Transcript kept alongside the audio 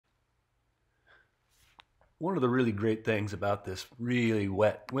One of the really great things about this really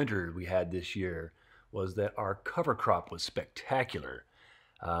wet winter we had this year was that our cover crop was spectacular.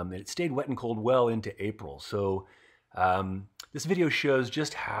 And it stayed wet and cold well into April. So this video shows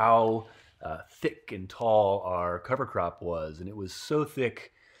just how thick and tall our cover crop was. And it was so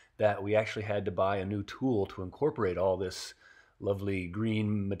thick that we actually had to buy a new tool to incorporate all this lovely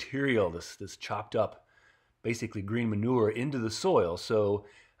green material, this chopped up, basically green manure into the soil. So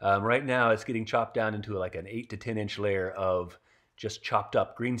right now it's getting chopped down into like an 8 to 10 inch layer of just chopped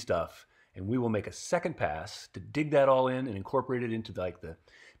up green stuff. And we will make a second pass to dig that all in and incorporate it into like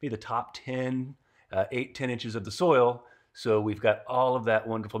maybe the top 10, 8, 10 inches of the soil. So we've got all of that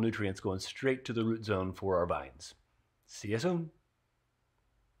wonderful nutrients going straight to the root zone for our vines. See you soon.